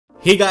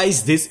Hey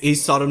guys, this is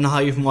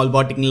Saurabh from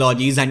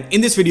AllAboutTechnologies, and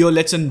in this video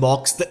let's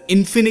unbox the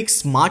Infinix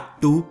Smart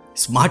 2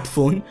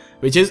 smartphone,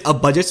 which is a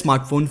budget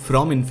smartphone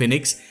from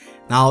Infinix.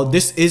 Now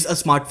this is a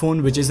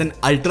smartphone which is an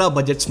ultra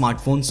budget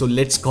smartphone, so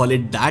let's call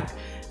it that.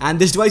 And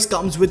this device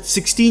comes with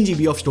 16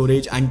 GB of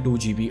storage and 2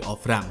 GB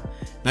of RAM.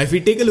 Now if we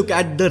take a look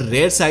at the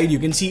rear side, you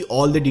can see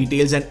all the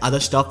details and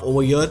other stuff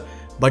over here,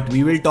 but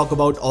we will talk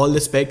about all the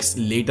specs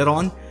later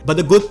on. But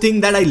the good thing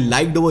that I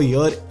liked over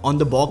here on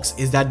the box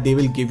is that they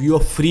will give you a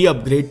free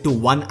upgrade to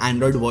one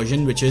Android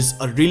version, which is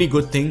a really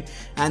good thing.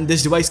 And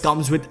this device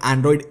comes with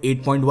Android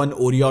 8.1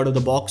 Oreo out of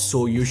the box,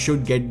 so you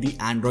should get the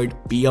Android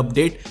P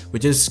update,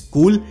 which is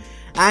cool.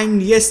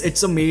 And yes,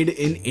 it's a made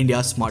in India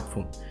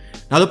smartphone.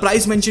 Now the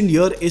price mentioned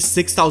here is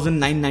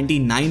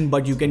 6,999,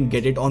 but you can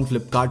get it on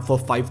Flipkart for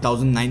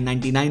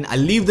 5,999. I'll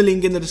leave the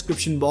link in the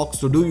description box,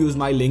 so do use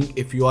my link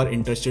if you are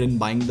interested in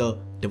buying the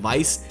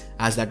device,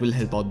 as that will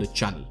help out the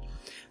channel.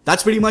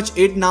 That's pretty much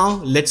it.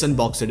 Now let's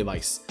unbox the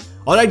device.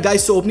 Alright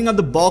guys, so opening up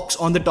the box,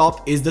 on the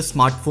top is the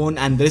smartphone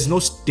and there is no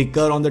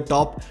sticker on the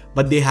top,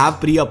 but they have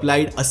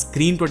pre-applied a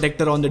screen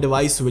protector on the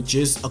device, which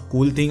is a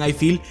cool thing I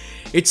feel.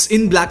 It's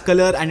in black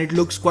color and it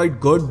looks quite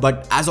good,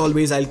 but as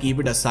always I'll keep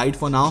it aside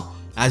for now,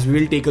 as we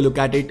will take a look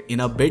at it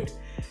in a bit.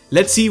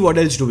 Let's see what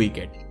else do we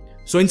get.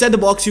 So inside the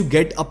box you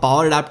get a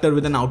power adapter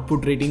with an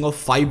output rating of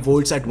 5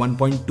 volts at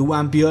 1.2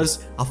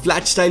 amperes, a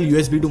flat style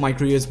USB to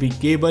micro USB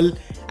cable,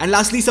 and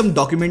lastly some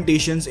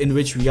documentations in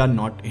which we are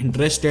not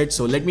interested,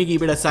 so let me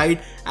keep it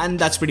aside, and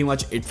that's pretty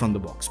much it from the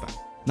box pack.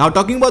 Now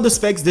talking about the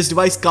specs, this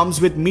device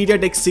comes with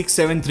MediaTek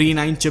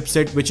 6739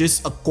 chipset, which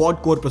is a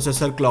quad core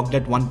processor clocked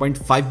at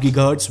 1.5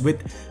 GHz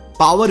with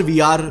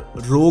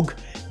PowerVR Rogue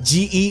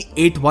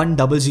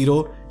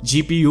GE8100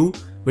 GPU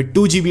with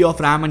 2 GB of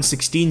RAM and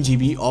 16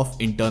 GB of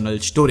internal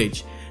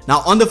storage.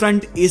 Now on the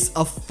front is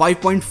a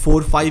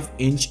 5.45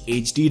 inch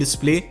HD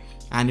display,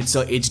 and it's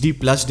a HD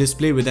plus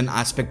display with an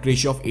aspect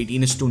ratio of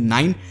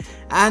 18:9,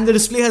 and the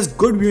display has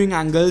good viewing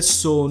angles,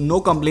 so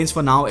no complaints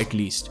for now at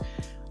least.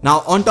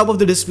 Now on top of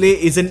the display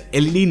is an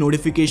LED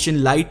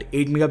notification light,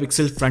 8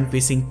 megapixel front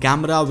facing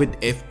camera with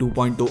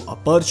f2.0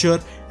 aperture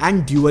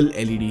and dual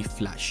LED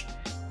flash.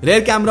 Rear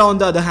camera on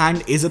the other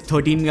hand is a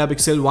 13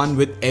 megapixel one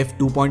with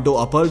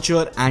f2.0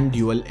 aperture and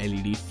dual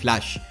LED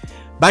flash.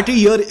 Battery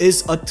here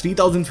is a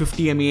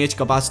 3050 mAh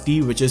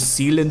capacity, which is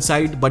sealed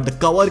inside, but the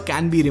cover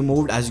can be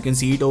removed, as you can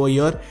see it over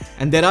here.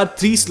 And there are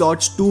 3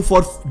 slots, 2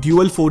 for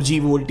dual 4G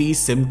VoLTE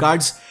SIM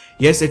cards.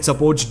 Yes, it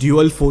supports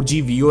dual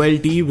 4G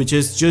VoLTE, which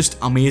is just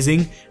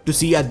amazing to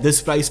see at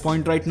this price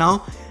point right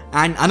now.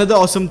 And another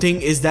awesome thing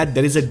is that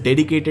there is a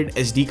dedicated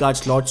SD card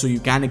slot, so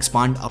you can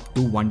expand up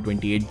to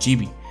 128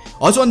 GB.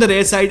 Also on the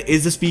rear side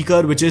is the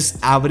speaker, which is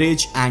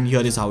average, and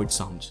here is how it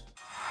sounds.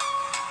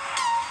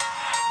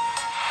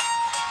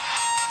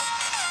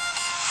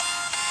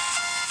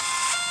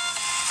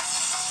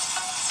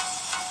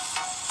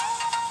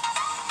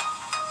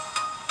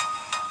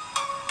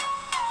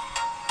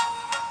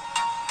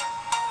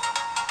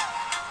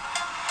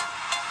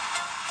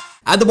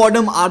 At the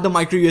bottom are the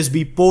micro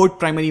USB port,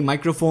 primary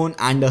microphone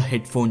and a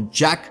headphone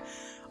jack.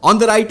 On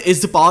the right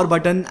is the power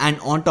button, and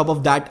on top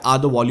of that are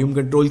the volume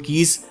control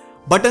keys.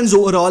 Buttons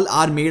overall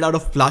are made out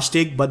of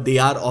plastic, but they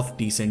are of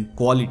decent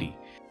quality.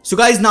 So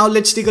guys, now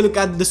let's take a look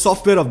at the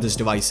software of this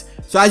device.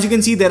 So as you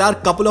can see, there are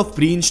a couple of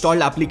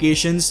pre-installed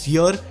applications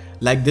here,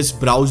 like this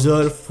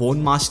browser,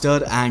 Phone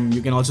Master, and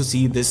you can also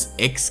see this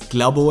X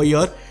Club over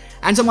here.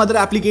 And some other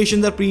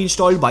applications are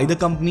pre-installed by the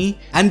company.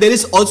 And there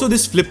is also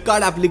this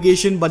Flipkart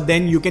application, but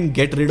then you can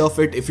get rid of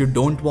it if you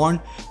don't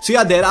want. So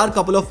yeah, there are a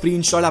couple of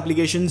pre-installed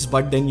applications,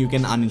 but then you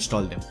can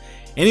uninstall them.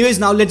 Anyways,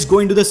 now let's go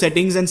into the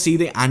settings and see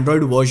the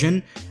Android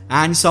version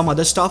and some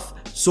other stuff.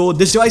 So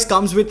this device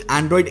comes with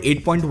Android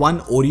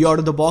 8.1 Oreo out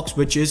of the box,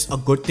 which is a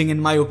good thing in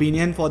my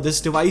opinion for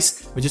this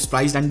device, which is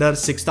priced under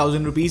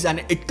 6,000 rupees,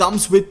 and it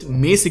comes with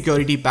May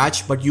security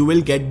patch, but you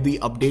will get the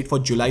update for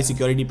July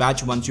security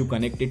patch once you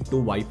connect it to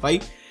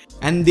Wi-Fi.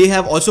 And they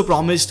have also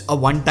promised a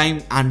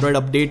one-time Android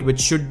update,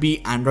 which should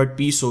be Android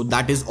P, so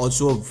that is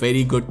also a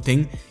very good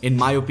thing in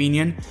my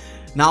opinion.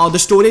 Now the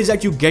storage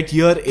that you get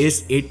here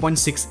is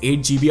 8.68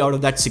 GB out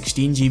of that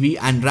 16 GB,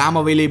 and RAM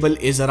available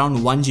is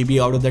around 1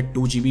 GB out of that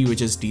 2 GB,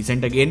 which is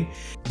decent again.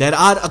 There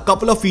are a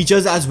couple of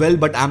features as well,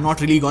 but I'm not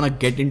really gonna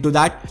get into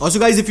that. Also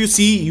guys, if you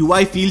see,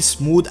 UI feels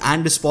smooth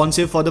and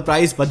responsive for the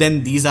price, but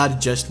then these are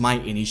just my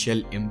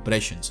initial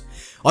impressions.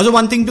 Also,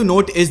 one thing to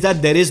note is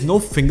that there is no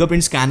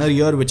fingerprint scanner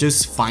here, which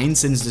is fine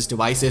since this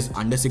device is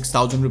under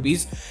 6,000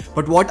 rupees.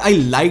 But what I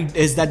liked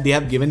is that they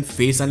have given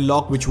face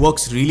unlock, which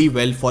works really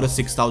well for a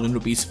 6,000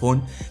 rupees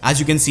phone, as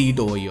you can see it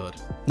over here.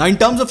 Now in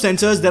terms of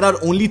sensors, there are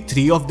only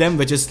 3 of them,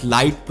 which is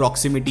light,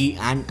 proximity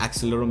and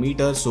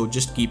accelerometer, so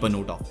just keep a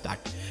note of that.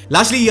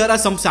 Lastly, here are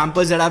some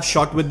samples that I've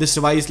shot with this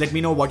device. Let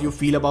me know what you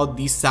feel about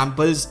these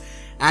samples.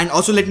 And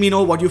also let me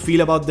know what you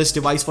feel about this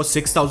device for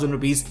 6,000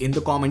 rupees in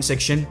the comment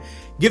section.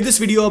 Give this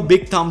video a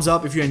big thumbs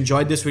up if you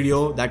enjoyed this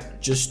video.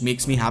 That just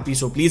makes me happy.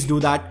 So please do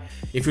that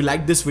if you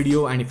liked this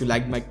video and if you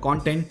liked my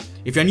content.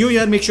 If you're new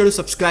here, make sure to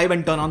subscribe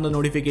and turn on the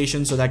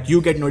notifications so that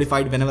you get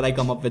notified whenever I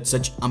come up with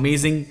such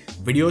amazing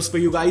videos for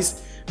you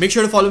guys. Make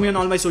sure to follow me on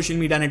all my social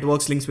media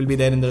networks. Links will be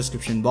there in the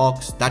description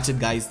box. That's it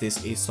guys.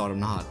 This is Saurabh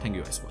Nahar. Thank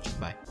you guys for watching.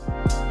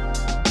 Bye.